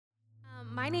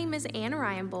My name is Anna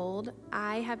Ryanbold.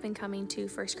 I have been coming to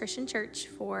First Christian Church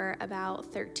for about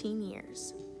 13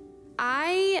 years.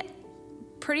 I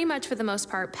pretty much, for the most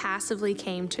part, passively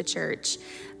came to church.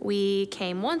 We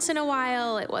came once in a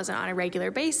while. It wasn't on a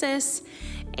regular basis.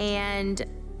 And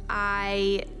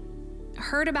I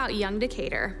heard about Young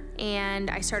Decatur, and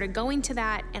I started going to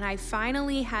that, and I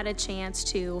finally had a chance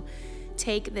to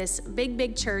take this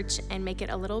big church and make it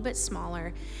a little bit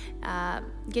smaller,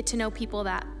 get to know people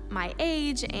that my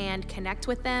age and connect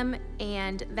with them,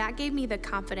 and that gave me the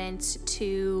confidence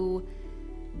to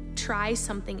try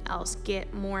something else,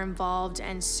 get more involved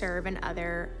and serve in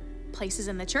other places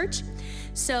in the church.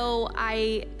 So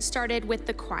I started with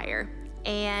the choir,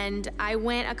 and I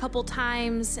went a couple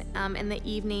times in the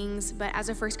evenings, but as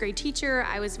a first grade teacher,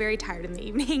 I was very tired in the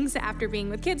evenings after being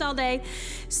with kids all day.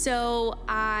 So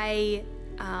I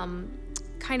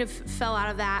kind of fell out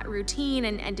of that routine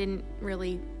and didn't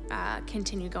really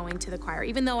continue going to the choir,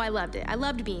 even though I loved it. I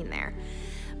loved being there,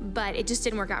 but it just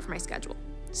didn't work out for my schedule.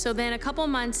 So then a couple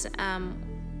months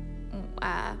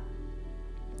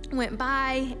went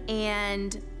by,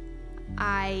 and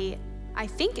I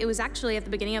think it was actually at the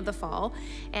beginning of the fall,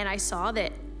 and I saw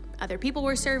that other people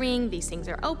were serving, these things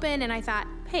are open, and I thought,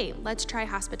 hey, let's try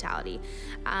hospitality.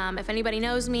 If anybody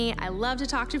knows me, I love to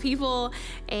talk to people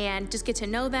and just get to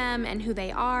know them and who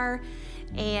they are.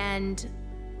 And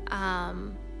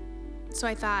so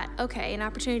I thought, okay, an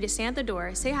opportunity to stand at the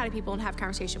door, say hi to people, and have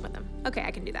conversation with them. Okay,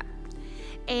 I can do that.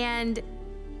 And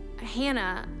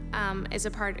Hannah is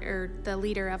the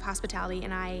leader of hospitality,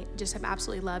 and I just have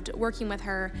absolutely loved working with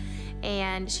her,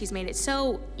 and she's made it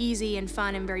so easy and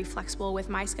fun and very flexible with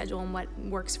my schedule and what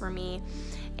works for me.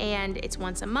 And it's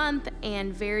once a month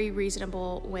and very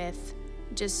reasonable with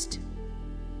just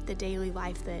the daily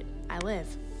life that I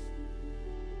live.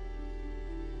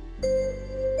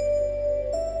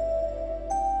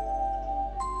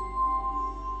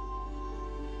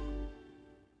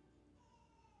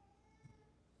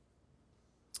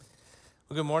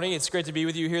 Well, good morning. It's great to be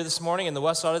with you here this morning in the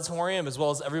West Auditorium, as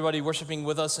well as everybody worshiping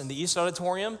with us in the East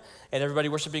Auditorium and everybody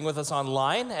worshiping with us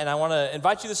online. And I want to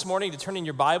invite you this morning to turn in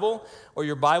your Bible or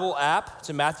your Bible app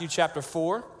to Matthew chapter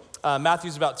 4.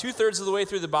 Matthew's about 2/3 of the way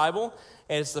through the Bible,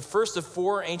 and it's the first of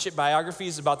 4 ancient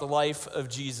biographies about the life of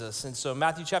Jesus. And so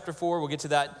Matthew chapter 4, we'll get to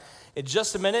that in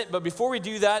just a minute. But before we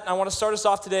do that, I want to start us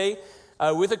off today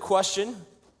with a question.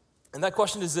 And that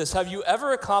question is this: have you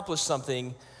ever accomplished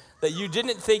something that you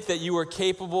didn't think that you were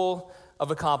capable of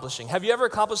accomplishing? Have you ever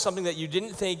accomplished something that you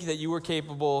didn't think that you were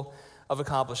capable of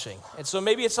accomplishing? And so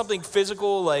maybe it's something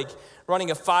physical, like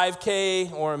running a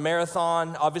 5K or a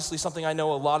marathon, obviously something I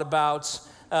know a lot about.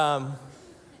 Why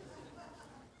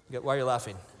are you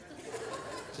laughing?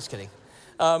 Just kidding.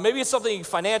 Maybe it's something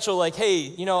financial, like,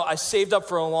 hey, I saved up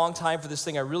for a long time for this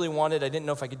thing I really wanted. I didn't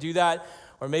know if I could do that.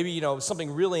 Or maybe,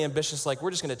 something really ambitious, like we're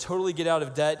just going to totally get out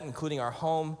of debt, including our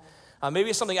home.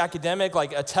 Maybe it's something academic,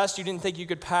 like a test you didn't think you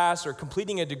could pass, or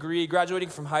completing a degree, graduating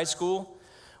from high school.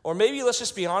 Or maybe, let's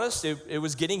just be honest, it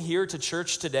was getting here to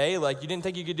church today. Like you didn't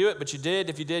think you could do it, but you did.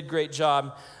 If you did, great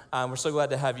job. We're so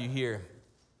glad to have you here.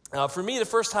 For me, the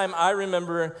first time I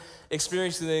remember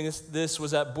experiencing this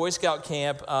was at Boy Scout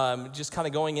camp, just kind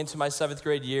of going into my 7th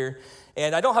grade year.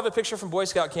 And I don't have a picture from Boy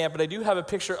Scout camp, but I do have a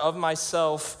picture of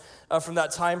myself from that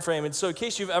time frame. And so in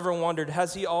case you've ever wondered,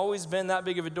 has he always been that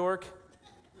big of a dork?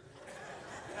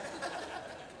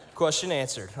 Question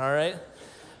answered, all right?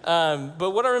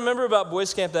 But what I remember about Boy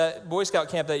Scout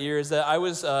camp that year is that I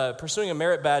was pursuing a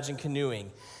merit badge in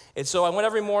canoeing. And so I went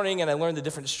every morning and I learned the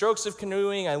different strokes of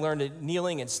canoeing. I learned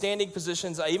kneeling and standing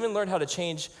positions. I even learned how to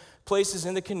change places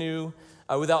in the canoe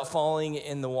without falling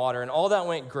in the water. And all that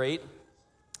went great.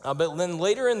 But then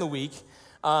later in the week,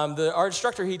 our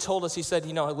instructor, he told us, he said,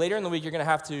 later in the week, you're going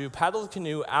to have to paddle the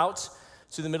canoe out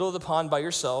to the middle of the pond by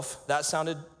yourself. That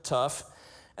sounded tough.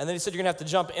 And then he said, you're going to have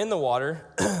to jump in the water,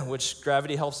 which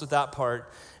gravity helps with that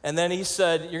part. And then he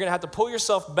said, you're going to have to pull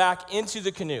yourself back into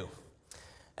the canoe.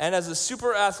 And as a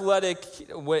super athletic,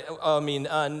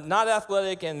 not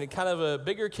athletic and kind of a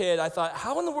bigger kid, I thought,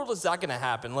 how in the world is that going to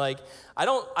happen? Like, I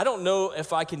don't know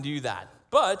if I can do that.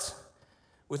 But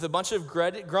with a bunch of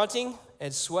grunting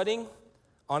and sweating,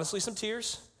 honestly some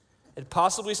tears, and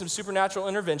possibly some supernatural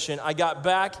intervention, I got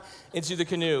back into the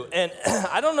canoe. And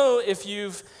I don't know if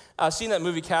you've seen that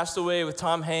movie Castaway with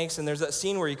Tom Hanks, and there's that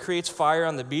scene where he creates fire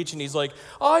on the beach, and he's like,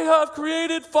 I have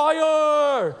created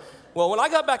fire. Well, when I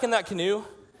got back in that canoe,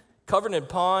 covered in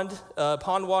pond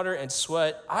water and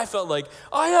sweat, I felt like,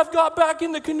 I have got back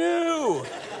in the canoe,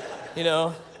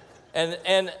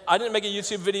 And I didn't make a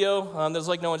YouTube video. There's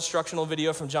like no instructional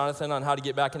video from Jonathan on how to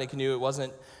get back in a canoe. It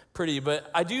wasn't pretty, but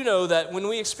I do know that when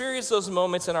we experience those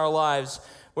moments in our lives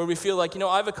where we feel like,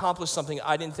 I've accomplished something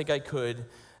I didn't think I could,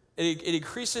 it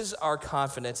increases our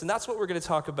confidence. And that's what we're going to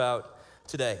talk about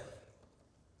today.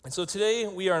 And so today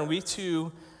we are in week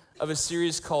 2 of a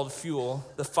series called Fuel,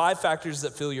 the 5 factors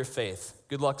that fuel your faith.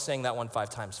 Good luck saying that one 5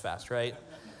 times fast, right?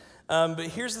 But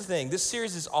here's the thing. This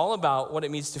series is all about what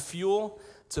it means to fuel,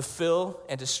 to fill,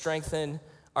 and to strengthen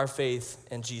our faith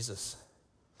in Jesus.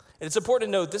 And it's important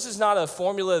to note, this is not a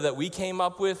formula that we came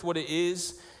up with. What it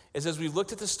is as we've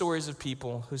looked at the stories of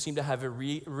people who seem to have a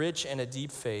rich and a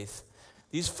deep faith,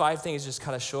 these 5 things just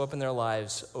kind of show up in their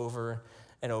lives over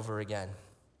and over again.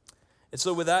 And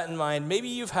so with that in mind, maybe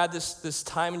you've had this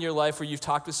time in your life where you've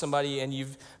talked with somebody and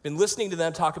you've been listening to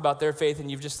them talk about their faith and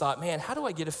you've just thought, man, how do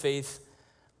I get a faith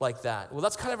like that? Well,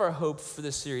 that's kind of our hope for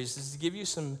this series, is to give you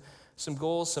some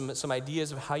goals, some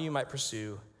ideas of how you might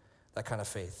pursue that kind of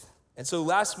faith. And so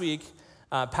last week,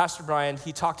 Pastor Brian,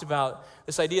 he talked about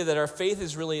this idea that our faith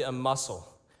is really a muscle.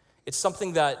 It's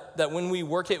something that when we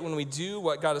work it, when we do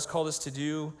what God has called us to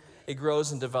do, it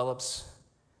grows and develops.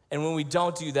 And when we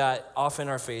don't do that, often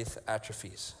our faith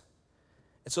atrophies.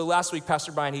 And so last week,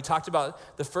 Pastor Brian, he talked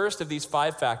about the first of these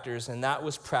 5 factors, and that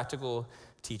was practical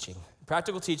teaching.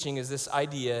 Practical teaching is this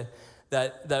idea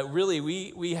that really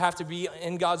we have to be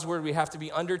in God's word, we have to be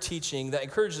under teaching that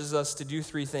encourages us to do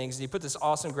 3 things. And he put this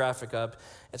awesome graphic up,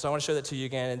 and so I want to show that to you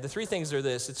again. And the 3 things are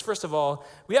this. It's first of all,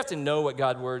 we have to know what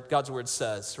God's word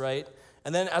says, right?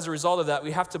 And then as a result of that,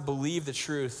 we have to believe the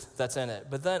truth that's in it.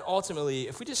 But then ultimately,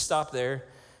 if we just stop there,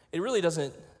 it really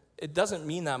doesn't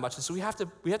mean that much. And so we have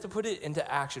to put it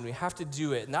into action. We have to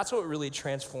do it. And that's what really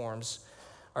transforms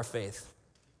our faith.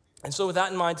 And so with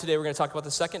that in mind, today we're going to talk about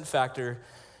the second factor,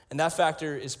 and that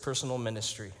factor is personal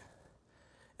ministry.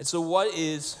 And so what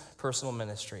is personal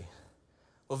ministry?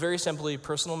 Well, very simply,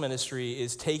 personal ministry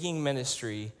is taking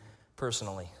ministry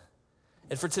personally.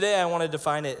 And for today, I want to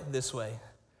define it this way.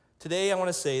 Today, I want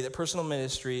to say that personal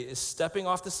ministry is stepping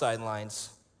off the sidelines.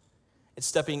 It's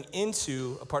stepping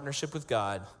into a partnership with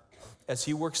God as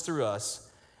he works through us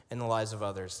in the lives of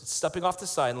others. It's stepping off the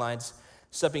sidelines,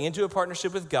 stepping into a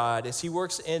partnership with God as he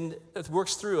works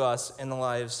through us in the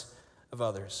lives of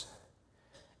others.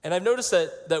 And I've noticed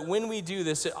that when we do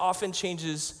this, it often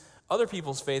changes other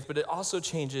people's faith, but it also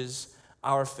changes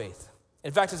our faith.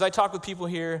 In fact, as I talk with people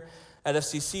here at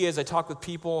FCC, as I talk with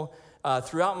people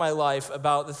throughout my life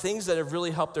about the things that have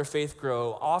really helped their faith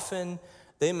grow, often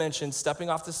they mention stepping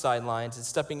off the sidelines and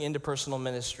stepping into personal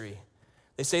ministry.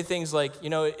 They say things like,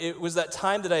 it was that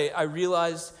time that I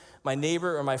realized my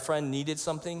neighbor or my friend needed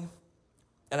something,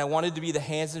 and I wanted to be the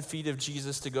hands and feet of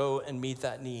Jesus to go and meet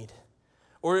that need.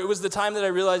 Or it was the time that I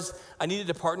realized I needed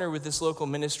to partner with this local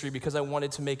ministry because I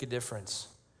wanted to make a difference.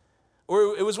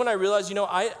 Or it was when I realized,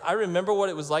 I remember what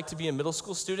it was like to be a middle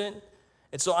school student,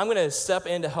 and so I'm going to step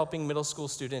into helping middle school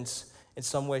students in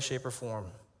some way, shape, or form.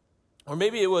 Or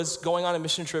maybe it was going on a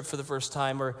mission trip for the first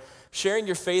time, or sharing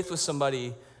your faith with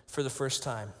somebody for the first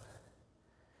time.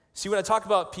 See, when I talk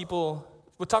with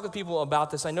people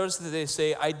about this, I notice that they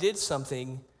say, I did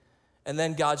something, and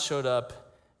then God showed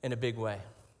up in a big way.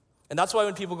 And that's why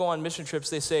when people go on mission trips,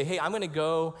 they say, hey, I'm going to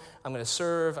go, I'm going to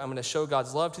serve, I'm going to show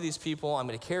God's love to these people, I'm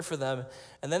going to care for them.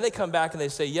 And then they come back and they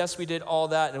say, yes, we did all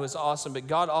that, and it was awesome, but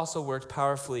God also worked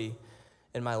powerfully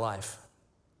in my life.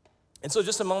 And so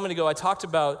just a moment ago, I talked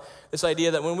about this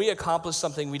idea that when we accomplish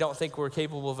something we don't think we're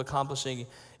capable of accomplishing,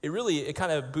 it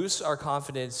kind of boosts our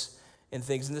confidence in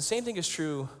things. And the same thing is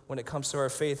true when it comes to our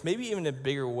faith, maybe even in a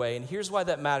bigger way. And here's why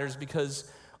that matters,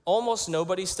 because almost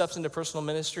nobody steps into personal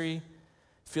ministry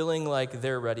feeling like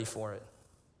they're ready for it.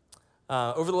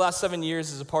 Over the last 7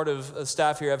 years as a part of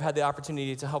staff here, I've had the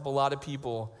opportunity to help a lot of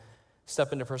people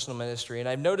step into personal ministry. And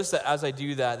I've noticed that as I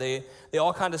do that, they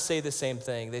all kind of say the same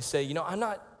thing. They say,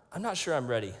 I'm not sure I'm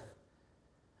ready.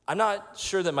 I'm not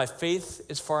sure that my faith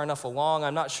is far enough along.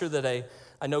 I'm not sure that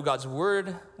I know God's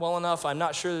word well enough. I'm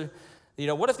not sure,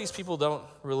 what if these people don't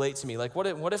relate to me? Like,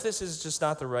 what if this is just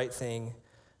not the right thing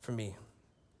for me?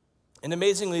 And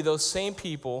amazingly, those same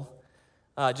people,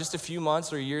 just a few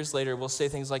months or years later, will say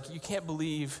things like, you can't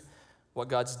believe what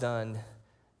God's done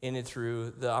in and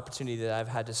through the opportunity that I've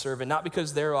had to serve. And not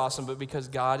because they're awesome, but because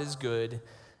God is good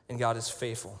and God is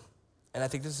faithful. And I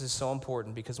think this is so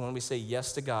important because when we say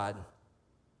yes to God,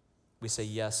 we say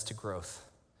yes to growth.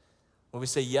 When we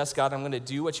say, yes, God, I'm going to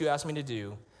do what you asked me to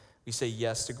do, we say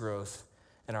yes to growth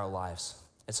in our lives.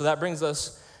 And so that brings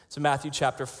us to Matthew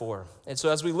chapter 4. And so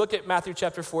as we look at Matthew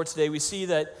chapter 4 today, we see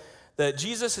that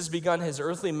Jesus has begun his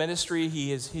earthly ministry.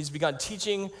 He's begun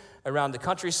teaching around the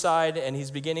countryside, and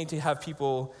he's beginning to have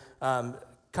people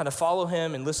kind of follow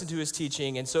him and listen to his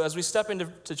teaching. And so as we step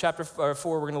into chapter 4,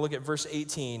 we're going to look at verse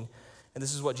 18, and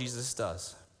this is what Jesus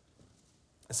does.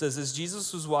 It says, as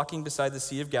Jesus was walking beside the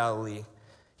Sea of Galilee,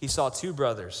 he saw two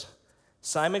brothers,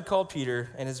 Simon called Peter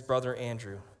and his brother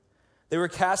Andrew. They were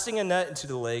casting a net into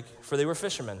the lake, for they were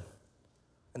fishermen.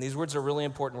 And these words are really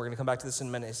important. We're going to come back to this in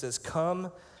a minute. It says,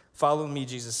 come, follow me,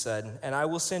 Jesus said, and I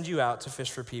will send you out to fish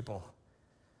for people.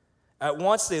 At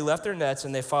once they left their nets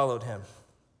and they followed him.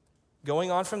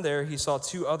 Going on from there, he saw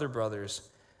two other brothers,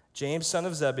 James, son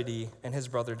of Zebedee, and his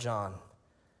brother John.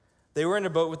 They were in a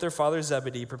boat with their father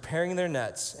Zebedee, preparing their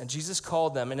nets, and Jesus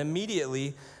called them, and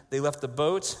immediately they left the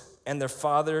boat and their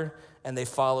father, and they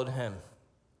followed him.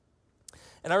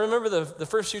 And I remember the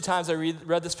first few times I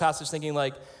read this passage thinking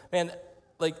like, man,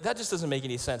 like that just doesn't make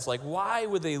any sense. Like, why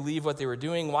would they leave what they were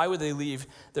doing? Why would they leave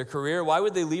their career? Why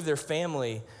would they leave their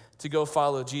family to go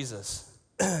follow Jesus?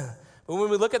 But when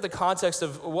we look at the context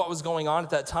of what was going on at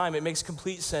that time, it makes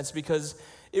complete sense because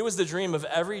it was the dream of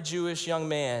every Jewish young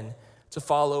man to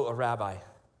follow a rabbi.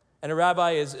 And a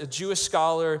rabbi is a Jewish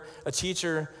scholar, a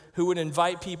teacher who would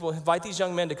invite these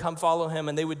young men to come follow him,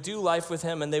 and they would do life with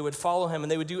him, and they would follow him,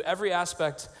 and they would do every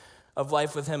aspect of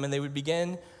life with him, and they would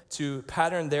begin to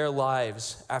pattern their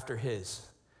lives after his.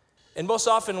 And most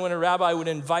often when a rabbi would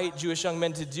invite Jewish young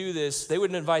men to do this, they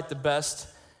would invite the best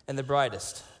and the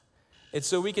brightest. And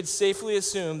so we could safely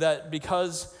assume that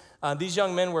because these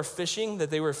young men were fishing, that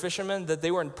they were fishermen, that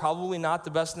they were probably not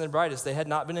the best and the brightest. They had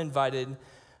not been invited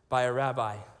by a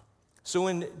rabbi. So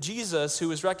when Jesus, who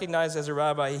was recognized as a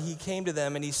rabbi, he came to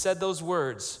them and he said those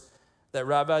words that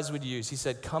rabbis would use. He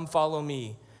said, come follow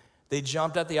me. They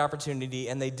jumped at the opportunity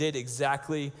and they did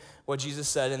exactly what Jesus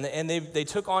said. And they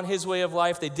took on his way of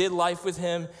life. They did life with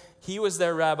him. He was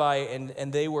their rabbi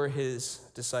and they were his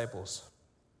disciples.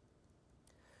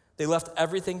 They left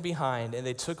everything behind and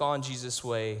they took on Jesus'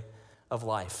 way of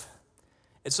life.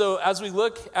 And so as we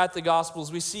look at the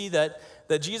Gospels, we see that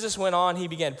Jesus went on, he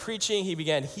began preaching, he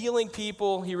began healing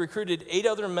people, he recruited 8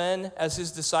 other men as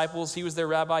his disciples. He was their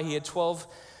rabbi, he had 12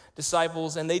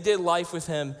 disciples, and they did life with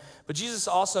him. But Jesus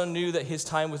also knew that his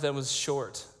time with them was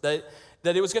short, that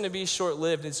it was going to be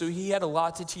short-lived, and so he had a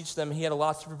lot to teach them, he had a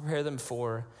lot to prepare them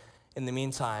for in the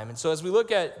meantime. And so as we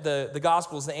look at the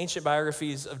Gospels, the ancient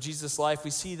biographies of Jesus' life, we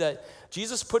see that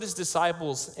Jesus put his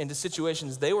disciples into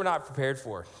situations they were not prepared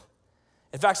for.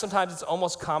 In fact, sometimes it's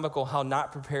almost comical how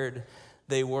not prepared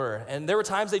they were. And there were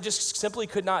times they just simply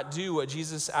could not do what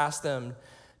Jesus asked them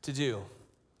to do.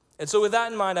 And so with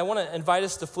that in mind, I want to invite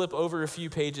us to flip over a few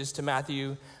pages to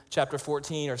Matthew chapter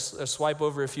 14 or swipe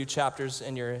over a few chapters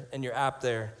in your app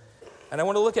there. And I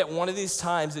want to look at one of these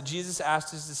times that Jesus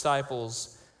asked his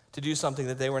disciples to do something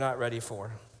that they were not ready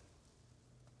for.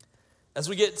 As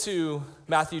we get to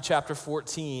Matthew chapter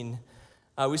 14,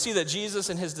 we see that Jesus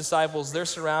and his disciples, they're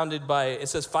surrounded by, it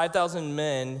says 5,000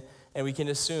 men, and we can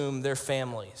assume their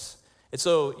families. And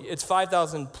so it's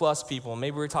 5,000 plus people.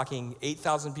 Maybe we're talking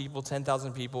 8,000 people,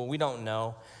 10,000 people. We don't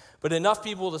know. But enough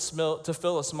people to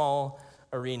fill a small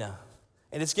arena.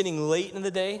 And it's getting late in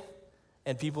the day,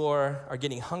 and people are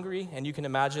getting hungry, and you can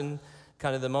imagine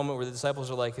kind of the moment where the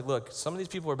disciples are like, look, some of these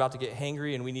people are about to get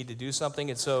hangry, and we need to do something.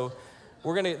 And so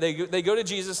they go to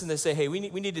Jesus, and they say, hey, we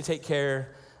need to take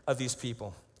care of these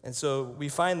people. And so we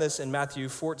find this in Matthew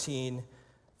 14,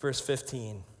 verse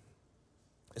 15.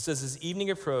 It says, as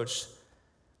evening approached,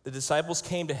 the disciples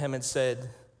came to him and said,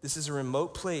 this is a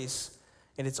remote place,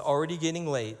 and it's already getting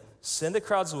late. Send the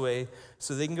crowds away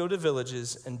so they can go to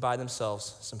villages and buy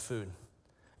themselves some food.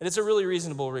 And it's a really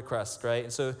reasonable request, right?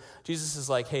 And so Jesus is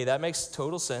like, hey, that makes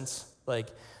total sense. Like,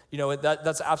 you know,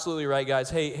 that's absolutely right, guys.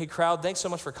 Hey, crowd, thanks so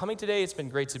much for coming today. It's been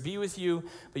great to be with you.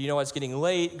 But you know what? It's getting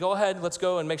late. Go ahead, let's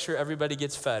go and make sure everybody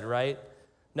gets fed, right?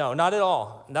 No, not at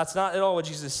all. That's not at all what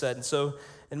Jesus said. And so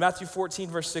in Matthew 14,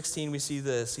 verse 16, we see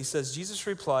this. He says, Jesus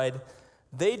replied,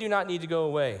 they do not need to go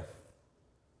away.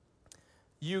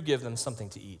 You give them something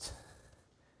to eat.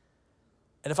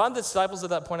 And if I'm the disciples at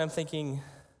that point, I'm thinking,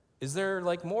 is there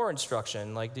like more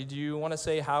instruction? Like, did you want to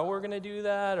say how we're going to do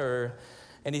that or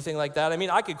anything like that? I mean,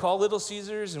 I could call Little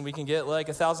Caesars and we can get like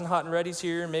 1,000 hot and readies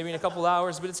here, maybe in a couple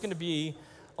hours, but it's going to be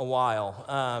a while.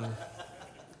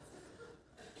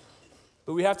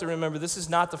 But we have to remember, this is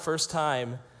not the first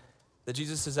time that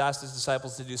Jesus has asked his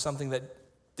disciples to do something that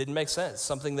didn't make sense,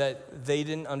 something that they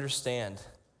didn't understand.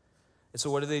 And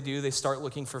so what do? They start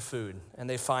looking for food, and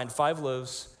they find 5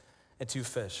 loaves and 2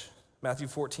 fish. Matthew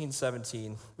 14,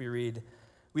 17, we read,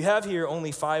 we have here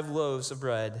only 5 loaves of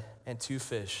bread and 2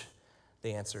 fish,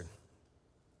 they answered.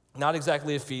 Not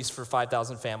exactly a feast for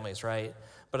 5,000 families, right?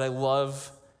 But I love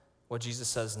what Jesus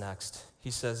says next.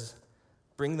 He says,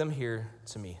 bring them here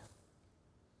to me.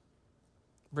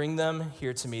 Bring them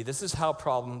here to me. This is how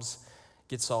problems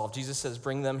get solved. Jesus says,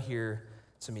 bring them here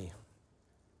to me.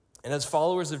 And as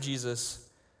followers of Jesus,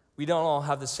 we don't all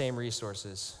have the same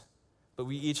resources, but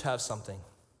we each have something.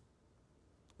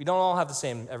 We don't all have the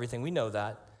same everything. We know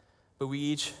that, but we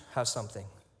each have something.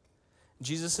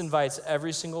 Jesus invites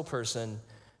every single person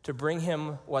to bring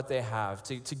him what they have,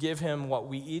 to give him what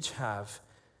we each have.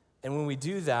 And when we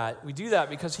do that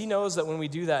because he knows that when we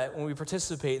do that, when we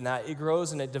participate in that, it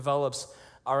grows and it develops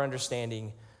our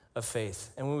understanding of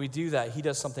faith. And when we do that, he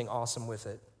does something awesome with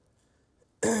it.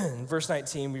 In verse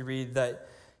 19, we read that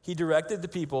he directed the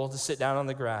people to sit down on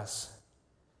the grass.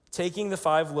 Taking the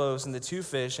 5 loaves and the 2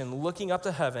 fish and looking up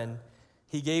to heaven,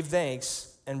 he gave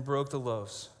thanks and broke the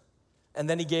loaves. And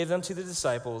then he gave them to the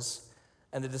disciples,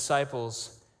 and the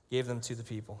disciples gave them to the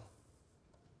people.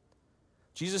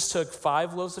 Jesus took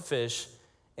 5 loaves of fish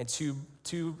and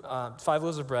 5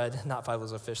 loaves of bread, not 5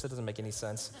 loaves of fish, that doesn't make any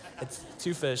sense. It's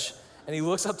 2 fish, and he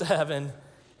looks up to heaven,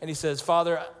 and he says,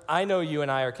 Father, I know you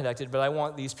and I are connected, but I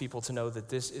want these people to know that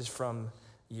this is from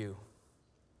you.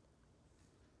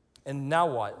 And now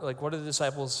what? Like, what are the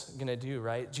disciples going to do,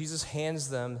 right? Jesus hands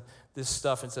them this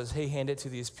stuff and says, hey, hand it to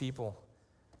these people.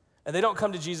 And they don't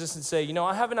come to Jesus and say,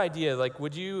 I have an idea. Like,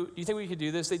 do you think we could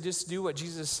do this? They just do what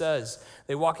Jesus says.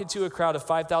 They walk into a crowd of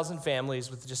 5,000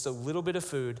 families with just a little bit of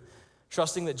food,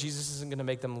 trusting that Jesus isn't going to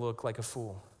make them look like a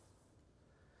fool.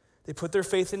 They put their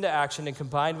faith into action, and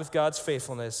combined with God's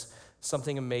faithfulness,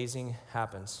 something amazing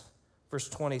happens. Verse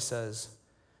 20 says,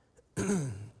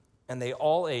 and they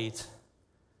all ate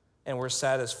and were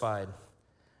satisfied.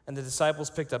 And the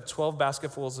disciples picked up 12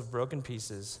 basketfuls of broken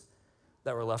pieces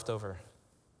that were left over.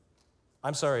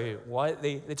 I'm sorry, what?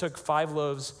 They took 5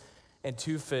 loaves and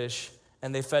 2 fish,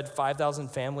 and they fed 5,000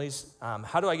 families.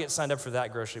 How do I get signed up for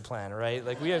that grocery plan, right?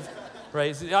 Like, we have,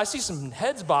 right? I see some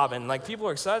heads bobbing. Like, people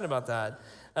are excited about that.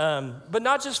 But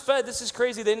not just fed. This is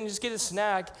crazy. They didn't just get a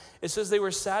snack. It says they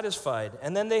were satisfied.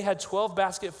 And then they had 12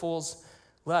 basketfuls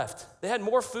left. They had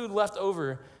more food left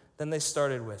over than they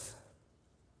started with.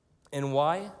 And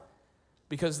why?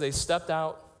 Because they stepped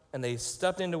out and they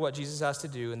stepped into what Jesus asked to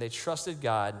do, and they trusted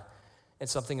God, and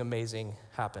something amazing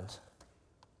happened.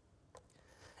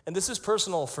 And this is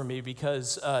personal for me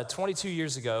because 22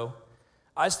 years ago,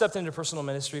 I stepped into personal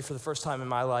ministry for the first time in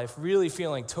my life, really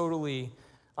feeling totally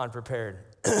unprepared.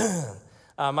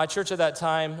 My church at that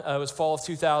time, it was fall of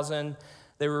 2000.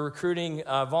 They were recruiting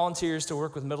volunteers to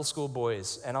work with middle school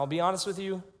boys. And I'll be honest with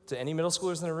you, to any middle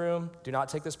schoolers in the room, do not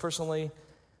take this personally.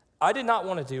 I did not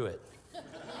want to do it.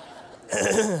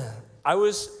 I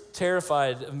was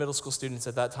terrified of middle school students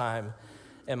at that time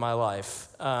in my life.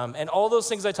 And all those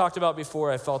things I talked about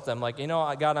before, I felt them. Like,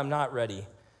 God, I'm not ready.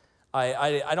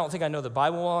 I don't think I know the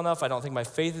Bible well enough. I don't think my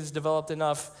faith is developed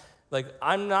enough. Like,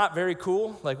 I'm not very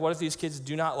cool. Like, what if these kids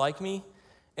do not like me?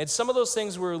 And some of those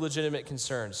things were legitimate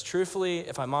concerns. Truthfully,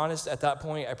 if I'm honest, at that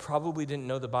point, I probably didn't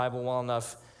know the Bible well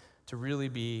enough to really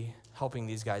be helping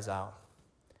these guys out.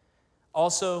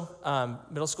 Also,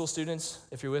 middle school students,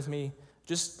 if you're with me,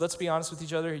 just let's be honest with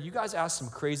each other. You guys ask some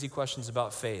crazy questions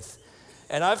about faith.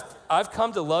 And I've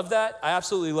come to love that. I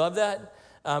absolutely love that.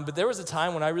 But there was a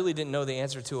time when I really didn't know the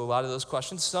answer to a lot of those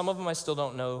questions. Some of them I still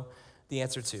don't know the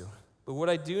answer to. But what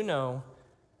I do know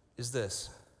is this.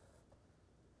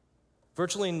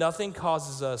 Virtually nothing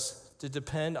causes us to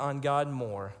depend on God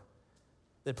more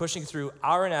than pushing through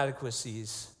our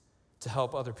inadequacies to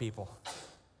help other people.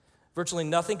 Virtually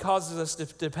nothing causes us to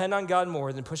depend on God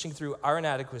more than pushing through our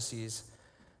inadequacies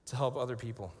to help other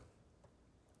people.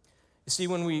 You see,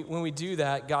 when we do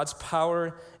that, God's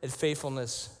power and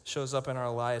faithfulness shows up in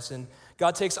our lives. And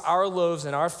God takes our loaves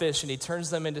and our fish and he turns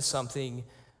them into something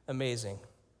amazing.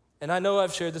 And I know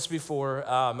I've shared this before.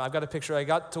 I've got a picture. I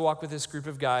got to walk with this group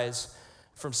of guys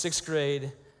from 6th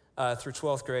grade through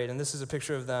 12th grade. And this is a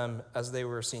picture of them as they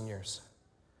were seniors.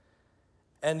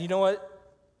 And you know what?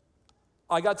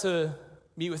 I got to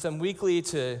meet with them weekly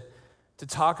to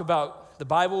talk about the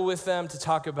Bible with them, to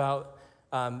talk about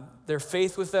their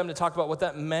faith with them, to talk about what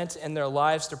that meant in their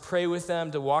lives, to pray with them,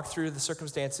 to walk through the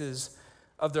circumstances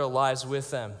of their lives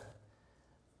with them.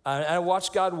 And I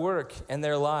watched God work in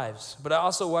their lives, but I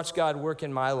also watched God work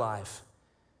in my life.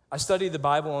 I studied the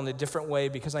Bible in a different way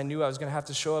because I knew I was going to have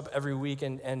to show up every week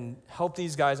and help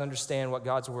these guys understand what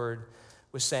God's word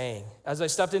was saying. As I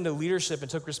stepped into leadership and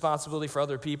took responsibility for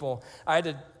other people, I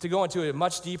had to go into a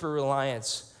much deeper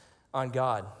reliance on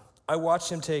God. I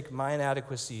watched him take my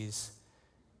inadequacies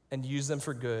and use them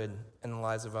for good in the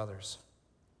lives of others.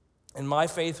 And my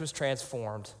faith was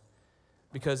transformed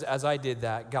because as I did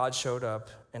that, God showed up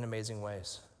in amazing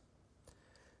ways.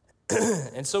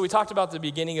 And so we talked about the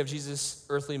beginning of Jesus'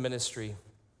 earthly ministry.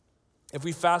 If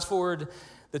we fast forward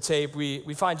the tape,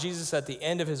 we find Jesus at the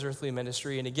end of his earthly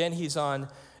ministry, and again, he's on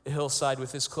a hillside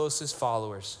with his closest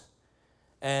followers.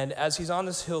 And as he's on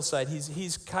this hillside,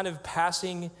 he's kind of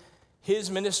passing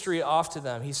his ministry off to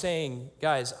them. He's saying,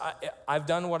 guys, I've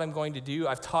done what I'm going to do.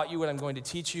 I've taught you what I'm going to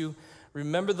teach you.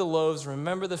 Remember the loaves,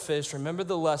 remember the fish, remember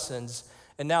the lessons.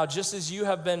 And now, just as you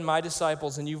have been my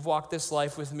disciples and you've walked this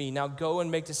life with me, now go and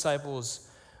make disciples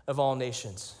of all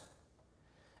nations.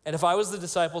 And if I was the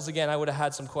disciples again, I would have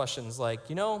had some questions like,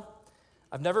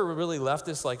 I've never really left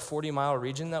this 40-mile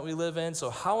region that we live in, so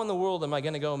how in the world am I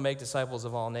going to go and make disciples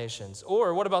of all nations?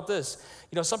 Or what about this?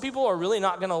 Some people are really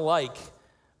not going to like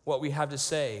what we have to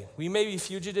say. We may be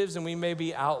fugitives and we may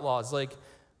be outlaws.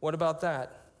 What about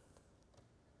that?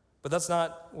 But that's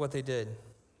not what they did.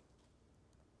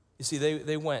 You see,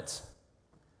 they went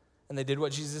and they did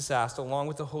what Jesus asked along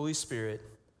with the Holy Spirit.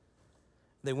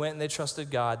 They went and they trusted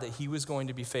God that he was going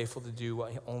to be faithful to do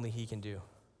what only he can do.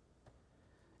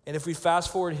 And if we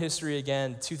fast forward history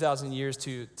again, 2,000 years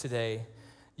to today,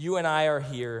 you and I are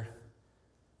here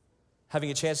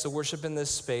having a chance to worship in this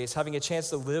space, having a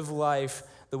chance to live life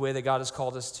the way that God has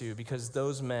called us to, because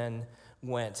those men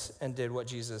went and did what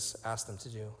Jesus asked them to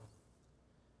do.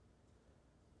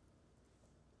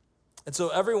 And so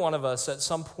every one of us at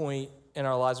some point in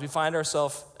our lives, we find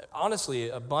ourselves, honestly,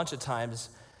 a bunch of times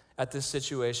at this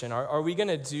situation. Are we going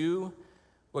to do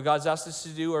what God's asked us to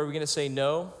do, or are we going to say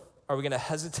no? Are we going to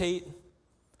hesitate?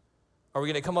 Are we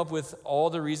going to come up with all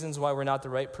the reasons why we're not the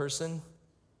right person?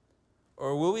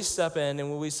 Or will we step in and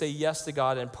will we say yes to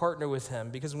God and partner with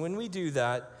him? Because when we do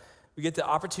that, we get the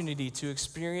opportunity to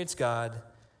experience God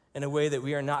in a way that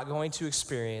we are not going to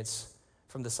experience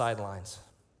from the sidelines.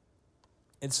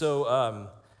 And so a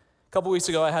couple weeks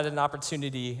ago, I had an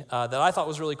opportunity that I thought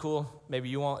was really cool. Maybe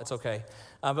you won't, it's okay.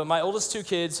 But my oldest two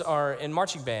kids are in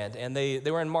marching band, and they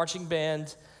were in marching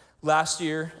band last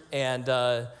year, and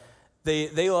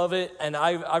they love it, and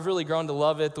I've really grown to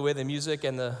love it, the way the music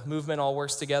and the movement all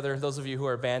works together. Those of you who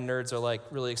are band nerds are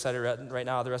really excited right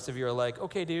now. The rest of you are like,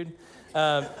 okay, dude.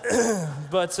 So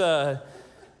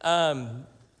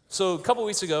a couple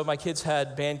weeks ago, my kids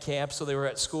had band camp, so they were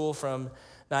at school from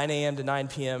 9 a.m. to 9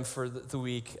 p.m. for the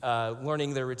week,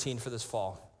 learning their routine for this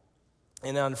fall.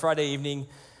 And on Friday evening,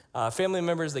 family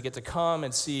members, they get to come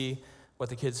and see what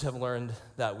the kids have learned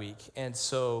that week. And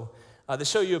so they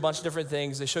show you a bunch of different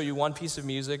things. They show you one piece of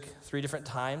music 3 different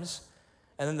times.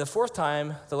 And then the fourth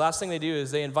time, the last thing they do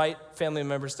is they invite family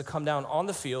members to come down on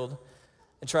the field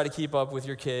and try to keep up with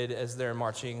your kid as they're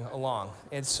marching along.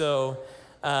 And so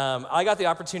I got the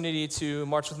opportunity to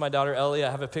march with my daughter, Ellie. I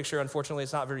have a picture. Unfortunately,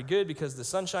 it's not very good because the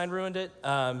sunshine ruined it.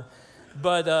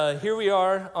 But here we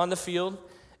are on the field.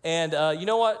 And you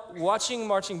know what? Watching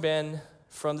marching band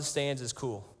from the stands is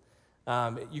cool.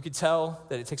 You can tell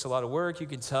that it takes a lot of work. You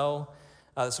can tell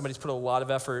that somebody's put a lot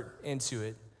of effort into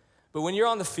it. But when you're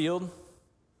on the field,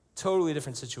 totally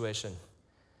different situation.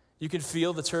 You can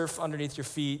feel the turf underneath your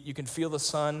feet. You can feel the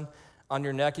sun on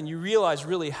your neck, and you realize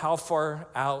really how far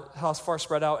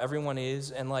spread out everyone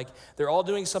is, and they're all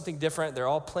doing something different. They're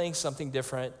all playing something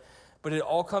different, but it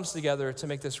all comes together to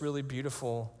make this really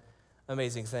beautiful,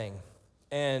 amazing thing.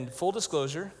 And full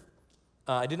disclosure,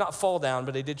 I did not fall down,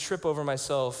 but I did trip over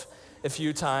myself a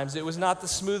few times. It was not the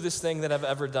smoothest thing that I've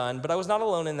ever done, but I was not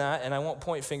alone in that, and I won't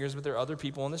point fingers, but there are other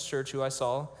people in this church who I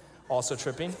saw also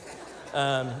tripping.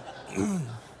 But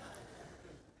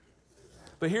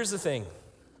here's the thing.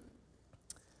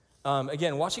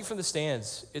 Again, watching from the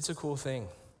stands, it's a cool thing.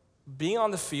 Being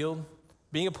on the field,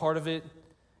 being a part of it,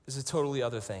 is a totally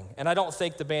other thing. And I don't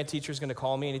think the band teacher is going to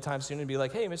call me anytime soon and be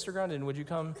like, hey, Mr. Grundon, would you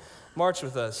come march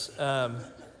with us?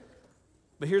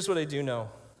 But here's what I do know.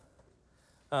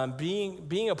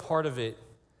 Being a part of it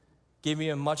gave me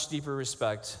a much deeper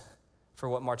respect for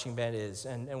what marching band is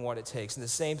and what it takes. And the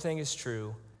same thing is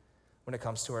true when it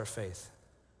comes to our faith.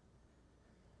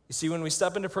 You see, when we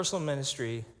step into personal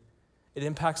ministry, it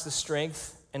impacts the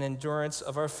strength and endurance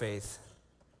of our faith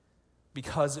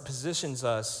because it positions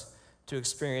us to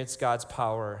experience God's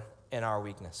power in our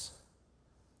weakness.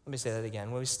 Let me say that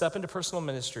again. When we step into personal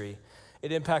ministry,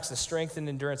 it impacts the strength and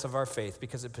endurance of our faith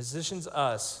because it positions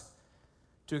us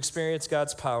to experience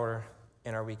God's power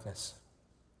in our weakness.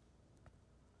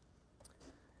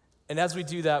 And as we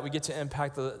do that, we get to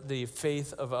impact the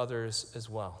faith of others as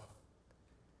well.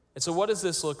 And so what does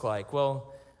this look like?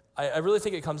 Well, I really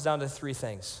think it comes down to 3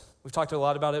 things. We've talked a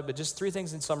lot about it, but just 3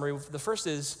 things in summary. The first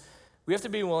is we have to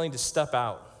be willing to step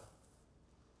out,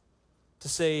 to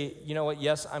say, you know what,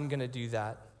 yes, I'm going to do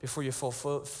that before you feel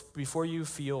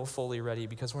fully ready,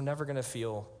 because we're never going to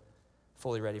feel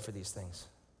fully ready for these things.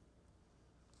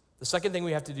 The second thing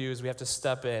we have to do is we have to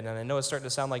step in. And I know it's starting to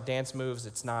sound like dance moves.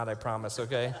 It's not, I promise,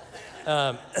 okay?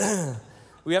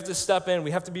 We have to step in.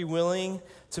 We have to be willing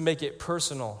to make it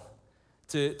personal,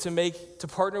 to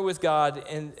partner with God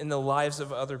in the lives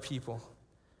of other people.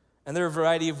 And there are a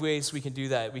variety of ways we can do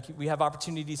that. We have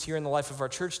opportunities here in the life of our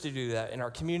church to do that, in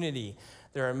our community.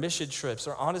 There are mission trips.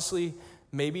 Or honestly,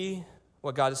 maybe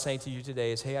what God is saying to you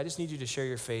today is, hey, I just need you to share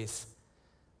your faith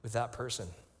with that person.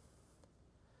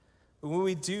 But when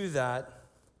we do that,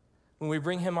 when we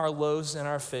bring him our loaves and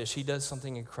our fish, he does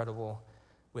something incredible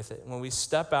with it. When we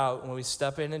step out, when we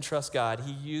step in and trust God,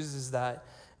 he uses that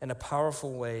in a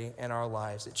powerful way in our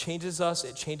lives. It changes us,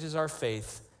 it changes our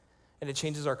faith, and it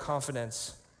changes our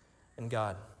confidence in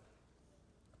God.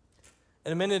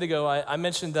 And a minute ago, I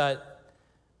mentioned that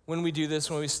when we do this,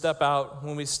 when we step out,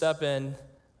 when we step in,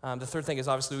 the third thing is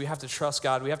obviously we have to trust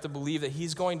God. We have to believe that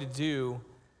he's going to do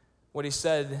what he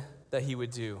said that he would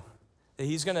do. That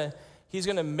he's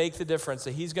gonna make the difference.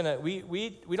 That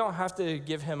we don't have to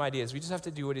give him ideas. We just have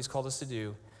to do what he's called us to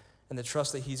do, and the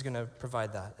trust that he's gonna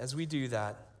provide that. As we do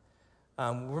that,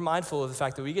 we're mindful of the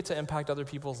fact that we get to impact other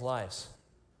people's lives.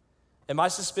 And my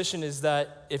suspicion is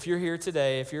that if you're here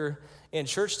today, if you're in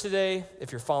church today,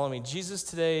 if you're following Jesus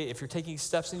today, if you're taking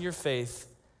steps in your faith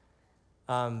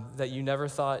that you never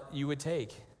thought you would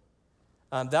take,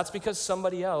 that's because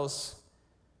somebody else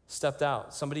stepped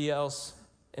out. Somebody else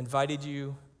invited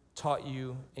you, taught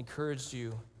you, encouraged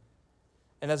you.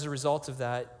 And as a result of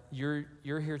that, you're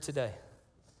here today.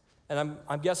 And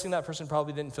I'm guessing that person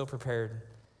probably didn't feel prepared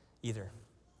either.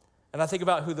 And I think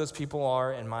about who those people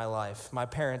are in my life. My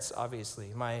parents, obviously,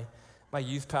 my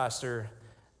youth pastor,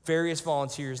 various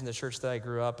volunteers in the church that I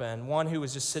grew up in, one who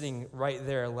was just sitting right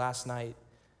there last night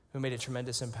who made a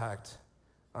tremendous impact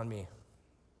on me.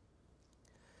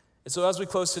 And so as we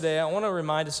close today, I want to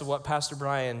remind us of what Pastor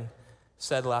Brian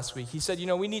said last week. He said,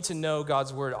 we need to know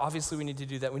God's word. Obviously, we need to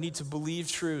do that. We need to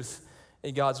believe truth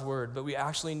in God's word, but we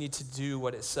actually need to do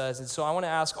what it says. And so I want to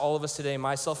ask all of us today,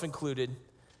 myself included,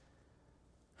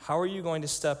 how are you going to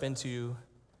step into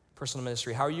personal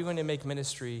ministry? How are you going to make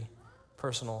ministry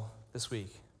personal this week?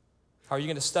 How are you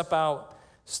going to step out,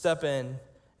 step in,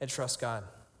 and trust God?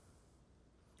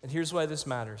 And here's why this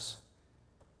matters.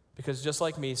 Because just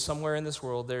like me, somewhere in this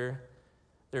world,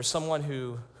 there's someone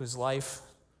whose life,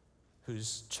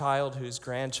 whose child, whose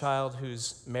grandchild,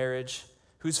 whose marriage,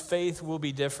 whose faith will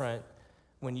be different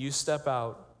when you step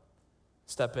out,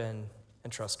 step in,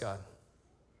 and trust God.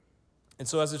 And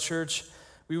so as a church,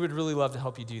 we would really love to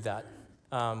help you do that.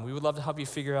 We would love to help you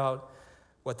figure out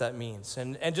what that means.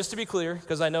 And just to be clear,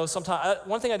 because I know sometimes,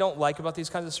 one thing I don't like about these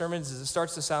kinds of sermons is it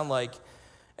starts to sound like,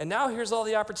 and now here's all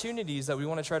the opportunities that we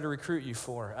want to try to recruit you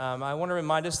for. I want to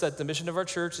remind us that the mission of our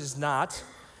church is not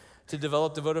to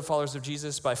develop devoted followers of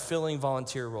Jesus by filling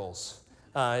volunteer roles.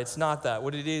 It's not that.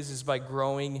 What it is by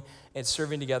growing and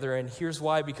serving together. And here's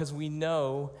why, because we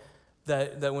know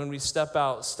that when we step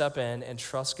out, step in, and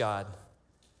trust God,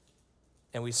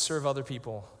 and we serve other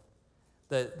people,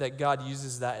 that God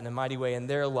uses that in a mighty way in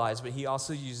their lives, but he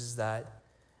also uses that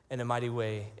in a mighty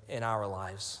way in our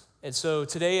lives. And so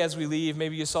today as we leave,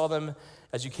 maybe you saw them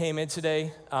as you came in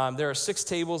today, there are 6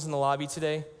 tables in the lobby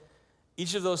today.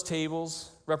 Each of those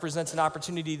tables represents an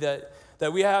opportunity that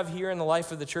we have here in the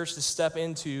life of the church to step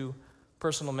into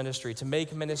personal ministry, to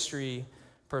make ministry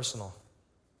personal.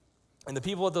 And the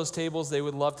people at those tables, they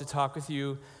would love to talk with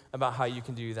you about how you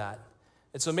can do that.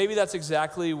 And so maybe that's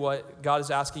exactly what God is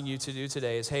asking you to do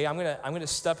today is, hey, I'm gonna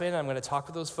step in, I'm gonna talk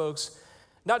with those folks,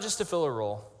 not just to fill a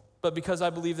role, but because I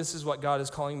believe this is what God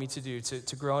is calling me to do,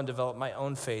 to grow and develop my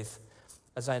own faith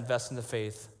as I invest in the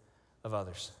faith of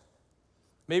others.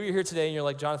 Maybe you're here today and you're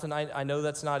like, Jonathan, I know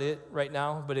that's not it right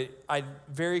now, but I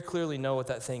very clearly know what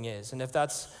that thing is. And if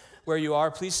that's where you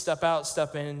are, please step out,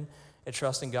 step in, and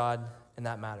trust in God in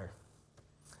that matter.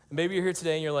 And maybe you're here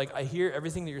today and you're like, I hear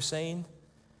everything that you're saying,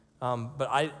 but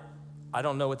I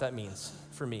don't know what that means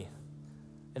for me.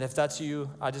 And if that's you,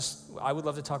 I would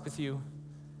love to talk with you.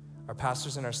 Our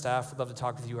pastors and our staff would love to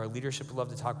talk with you. Our leadership would love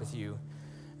to talk with you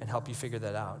and help you figure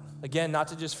that out. Again, not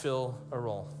to just fill a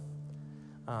role,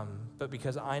 but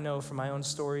because I know from my own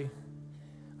story,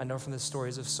 I know from the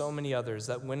stories of so many others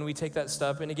that when we take that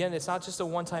step, and again, it's not just a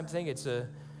one-time thing, it's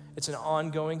an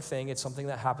ongoing thing. It's something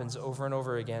that happens over and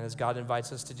over again as God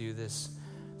invites us to do this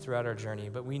throughout our journey.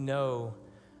 But we know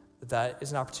that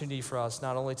is an opportunity for us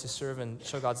not only to serve and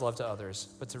show God's love to others,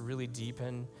 but to really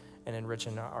deepen and enrich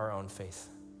in our own faith.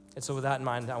 And so with that in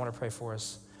mind, I want to pray for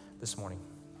us this morning.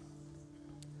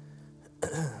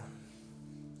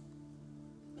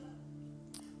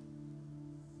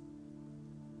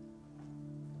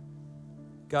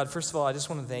 God, first of all, I just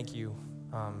want to thank you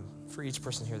for each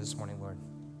person here this morning, Lord.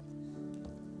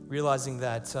 Realizing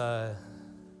that,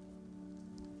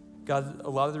 God, a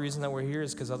lot of the reason that we're here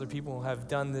is because other people have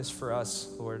done this for us,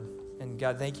 Lord. And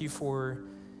God, thank you for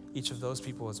each of those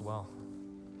people as well.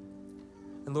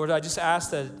 And Lord, I just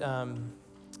ask that,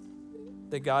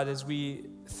 that God, as we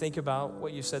think about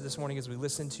what you said this morning, as we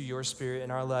listen to your Spirit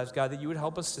in our lives, God, that you would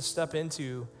help us to step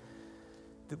into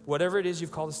whatever it is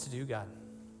you've called us to do, God.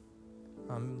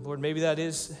 Lord, maybe that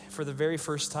is for the very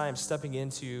first time stepping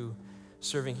into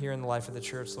serving here in the life of the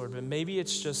church, Lord. But maybe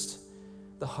it's just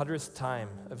the 100th time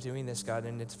of doing this, God,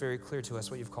 and it's very clear to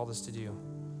us what you've called us to do.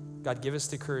 God, give us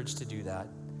the courage to do that.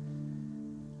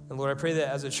 And Lord, I pray that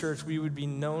as a church, we would be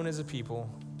known as a people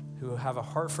who have a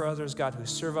heart for others, God, who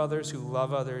serve others, who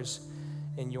love others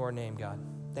in your name, God.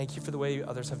 Thank you for the way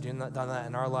others have done that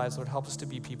in our lives. Lord, help us to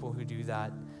be people who do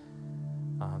that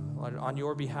on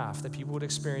your behalf, that people would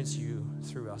experience you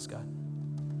through us, God.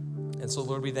 And so,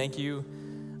 Lord, we thank you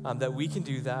that we can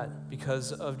do that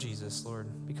because of Jesus, Lord,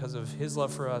 because of his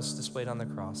love for us displayed on the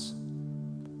cross.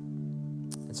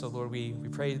 And so, Lord, we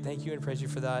pray, thank you and praise you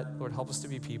for that. Lord, help us to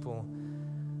be people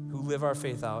who live our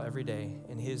faith out every day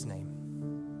in his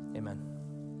name. Amen.